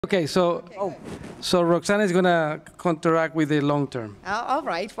Okay, so Roxana is going to counteract with the long term. All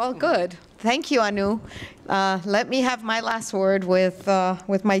right. Well, good. Thank you, Anu. Let me have my last word with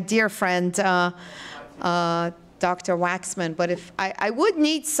my dear friend, Dr. Waxman. But if I would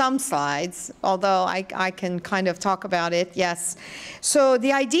need some slides, although I can kind of talk about it, yes. So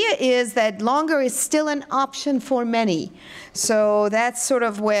the idea is that longer is still an option for many. So that's sort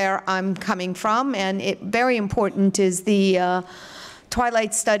of where I'm coming from. And very important is the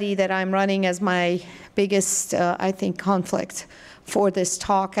Twilight study that I'm running as my biggest, I think, conflict for this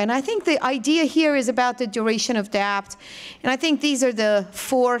talk. And I think the idea here is about the duration of DAPT. And I think these are the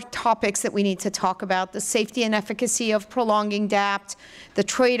 4 topics that we need to talk about: the safety and efficacy of prolonging DAPT, the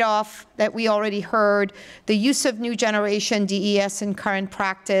trade-off that we already heard, the use of new generation DES in current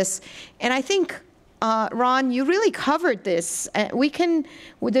practice. And I think Ron, you really covered this.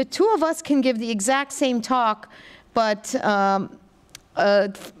 The 2 of us can give the exact same talk, but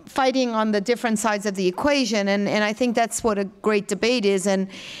fighting on the different sides of the equation, and I think that's what a great debate is. And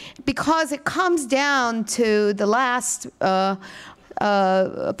because it comes down to the last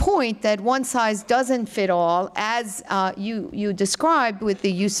point that one size doesn't fit all, as you described with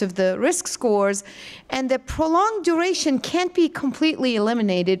the use of the risk scores, and the prolonged duration can't be completely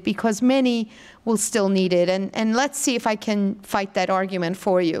eliminated because many will still need it. And let's see if I can fight that argument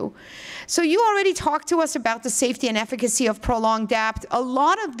for you. So you already talked to us about the safety and efficacy of prolonged DAPT. A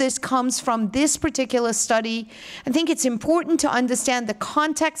lot of this comes from this particular study. I think it's important to understand the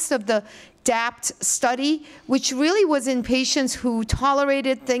context of the DAPT study, which really was in patients who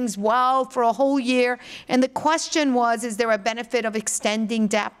tolerated things well for a whole year. And the question was, is there a benefit of extending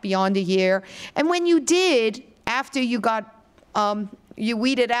DAPT beyond a year? And when you did, after you got you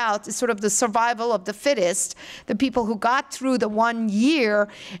weeded out sort of the survival of the fittest, the people who got through the 1 year,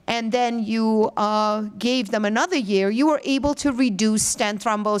 and then you gave them another year, you were able to reduce stent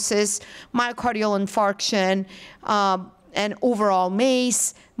thrombosis, myocardial infarction, and overall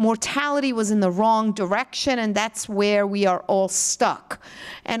MACE. Mortality was in the wrong direction, and that's where we are all stuck.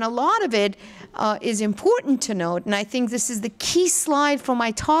 And a lot of it is important to note, and I think this is the key slide for my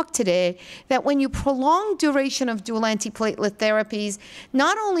talk today, that when you prolong duration of dual antiplatelet therapies,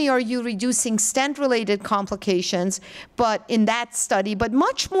 not only are you reducing stent-related complications, but in that study, but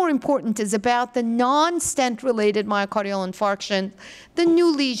much more important is about the non-stent-related myocardial infarction, the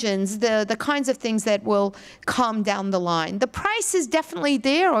new lesions, the kinds of things that will come down the line. The price is definitely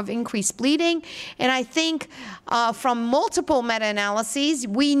there of increased bleeding, and I think from multiple meta-analyses,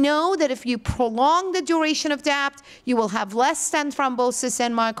 we know that if you prolong the duration of DAPT, you will have less stent thrombosis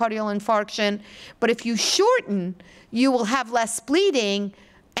and myocardial infarction. But if you shorten, you will have less bleeding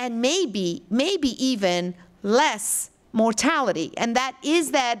and maybe even less mortality. And that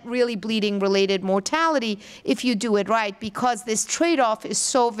is that really bleeding-related mortality if you do it right, because this trade-off is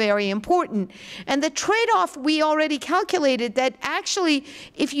so very important. And the trade-off, we already calculated that actually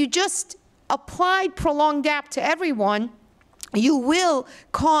if you just applied prolonged DAPT to everyone, you will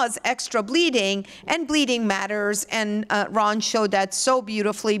cause extra bleeding, and bleeding matters, and Ron showed that so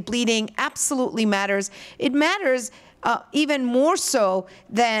beautifully. Bleeding absolutely matters. It matters even more so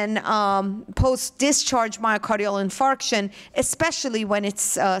than post-discharge myocardial infarction, especially when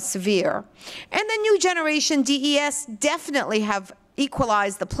it's severe. And the new generation DES definitely have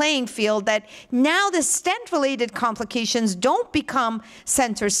equalize the playing field, that now the stent-related complications don't become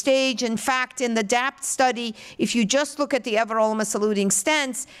center stage. In fact, in the DAPT study, if you just look at the everolimus-eluting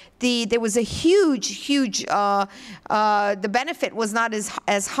stents, there was a huge, the benefit was not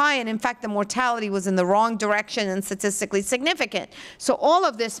as high, and in fact, the mortality was in the wrong direction and statistically significant. So all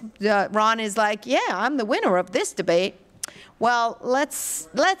of this, Ron is like, yeah, I'm the winner of this debate. Well, let's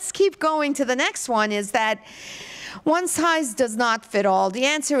keep going to the next one, is that one size does not fit all. The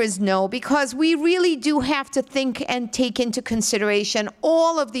answer is no, because we really do have to think and take into consideration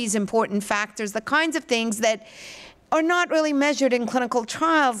all of these important factors, the kinds of things that are not really measured in clinical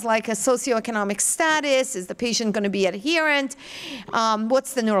trials, like a socioeconomic status. Is the patient going to be adherent?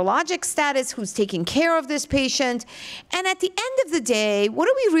 What's the neurologic status? Who's taking care of this patient? And at the end of the day, what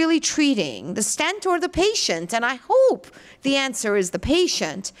are we really treating, the stent or the patient? And I hope the answer is the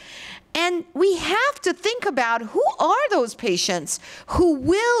patient. And we have to think about who are those patients who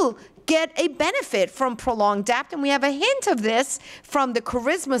will get a benefit from prolonged DAPT. And we have a hint of this from the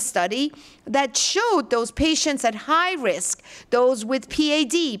Charisma study that showed those patients at high risk, those with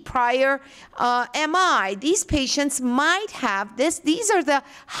PAD, prior MI. These patients might have this. These are the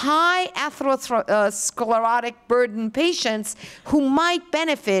high atherosclerotic burden patients who might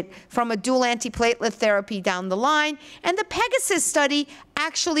benefit from a dual antiplatelet therapy down the line. And the Pegasus study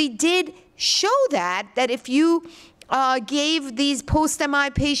actually did show that if you gave these post-MI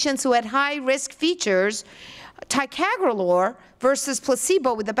patients who had high-risk features ticagrelor versus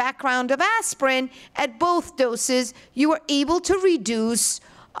placebo with the background of aspirin. At both doses, you were able to reduce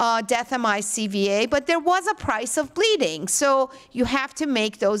death MI CVA, but there was a price of bleeding, so you have to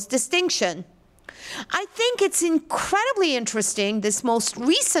make those distinctions. I think it's incredibly interesting, this most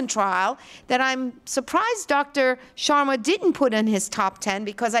recent trial, that I'm surprised Dr. Sharma didn't put in his top 10,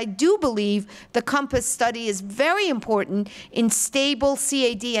 because I do believe the COMPASS study is very important in stable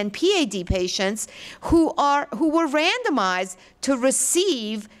CAD and PAD patients who were randomized to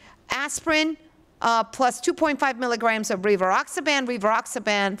receive aspirin plus 2.5 milligrams of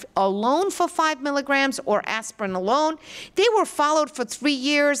rivaroxaban alone for 5 milligrams, or aspirin alone. They were followed for 3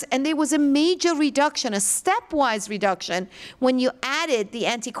 years, and there was a major reduction, a stepwise reduction, when you added the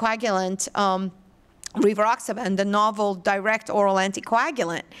anticoagulant rivaroxaban, the novel direct oral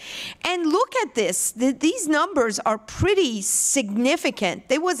anticoagulant. And look at this. These numbers are pretty significant.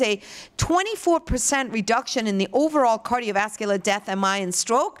 There was a 24% reduction in the overall cardiovascular death, MI, and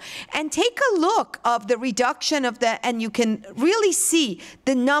stroke. And take a look of the reduction of the, and you can really see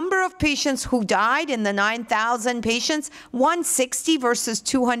the number of patients who died in the 9,000 patients, 160 versus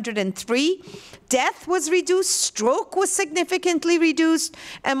 203. Death was reduced, stroke was significantly reduced,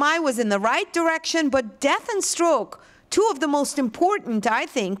 MI was in the right direction, but death and stroke, two of the most important, I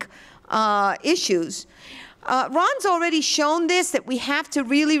think, issues. Ron's already shown this, that we have to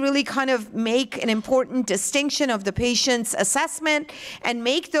really kind of make an important distinction of the patient's assessment and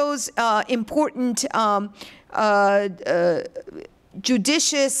make those important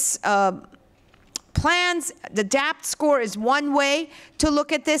judicious plans. The DAPT score is one way to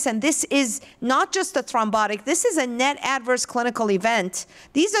look at this, and this is not just a thrombotic, this is a net adverse clinical event.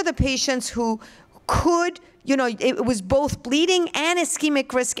 These are the patients who could, you know, it was both bleeding and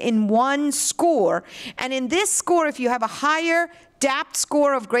ischemic risk in one score. And in this score, if you have a higher DAPT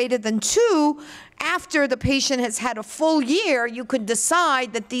score of greater than 2, after the patient has had a full year, you could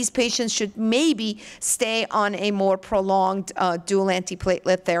decide that these patients should maybe stay on a more prolonged dual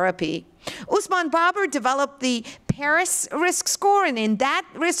antiplatelet therapy. Usman Babar developed the Paris risk score, and in that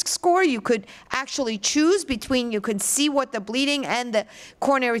risk score you could actually choose between, you could see what the bleeding and the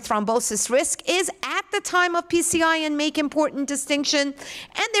coronary thrombosis risk is at the time of PCI and make important distinction.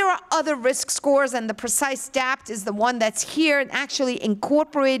 And there are other risk scores, and the precise DAPT is the one that's here and actually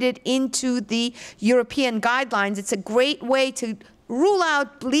incorporated into the European guidelines. It's a great way to rule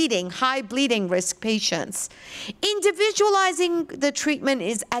out bleeding, high bleeding risk patients. Individualizing the treatment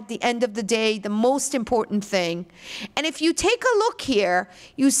is, at the end of the day, the most important thing. And if you take a look here,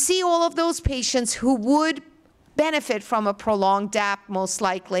 you see all of those patients who would benefit from a prolonged DAPT, most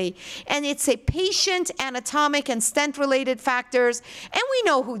likely. And it's a patient anatomic and stent-related factors, and we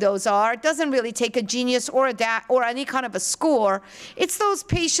know who those are. It doesn't really take a genius or a DAPT or any kind of a score. It's those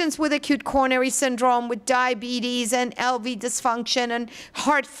patients with acute coronary syndrome, with diabetes and LV dysfunction and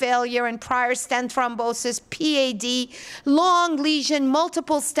heart failure and prior stent thrombosis, PAD, long lesion,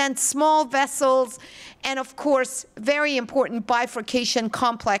 multiple stents, small vessels, and of course, very important, bifurcation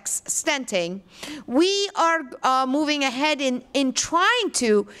complex stenting. We are moving ahead in trying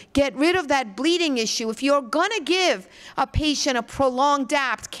to get rid of that bleeding issue. If you're going to give a patient a prolonged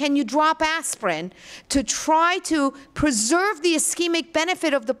DAPT, can you drop aspirin to try to preserve the ischemic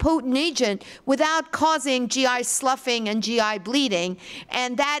benefit of the potent agent without causing GI sloughing and GI bleeding?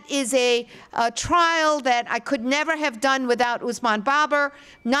 And that is a trial that I could never have done without Usman Babar.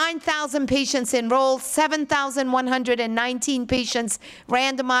 9,000 patients enrolled, 7,119 patients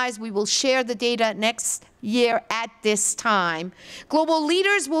randomized. We will share the data next year at this time. Global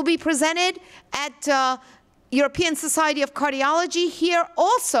leaders will be presented at European Society of Cardiology. Here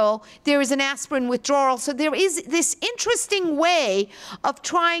also, there is an aspirin withdrawal. So there is this interesting way of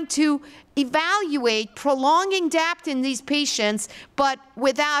trying to evaluate prolonging DAPT in these patients, but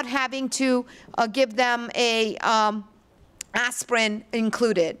without having to give them a aspirin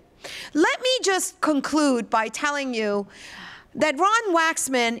included. Let me just conclude by telling you that Ron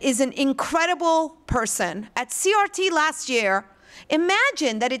Waxman is an incredible person. At CRT last year,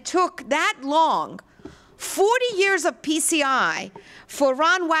 imagine that it took that long, 40 years of PCI, for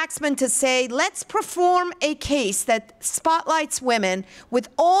Ron Waxman to say, let's perform a case that spotlights women, with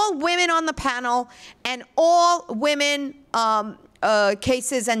all women on the panel and all women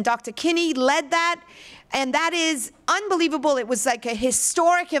cases, and Dr. Kinney led that. And that is unbelievable. It was like a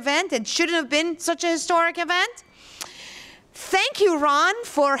historic event. It shouldn't have been such a historic event. Thank you, Ron,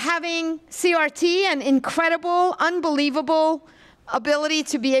 for having CRT, an incredible, unbelievable ability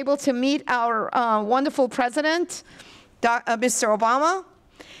to be able to meet our wonderful president, Mr. Obama.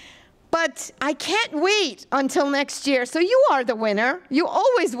 But I can't wait until next year. So you are the winner. You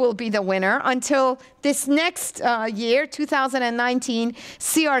always will be the winner until this next year, 2019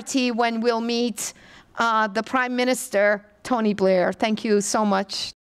 CRT, when we'll meet the Prime Minister, Tony Blair. Thank you so much.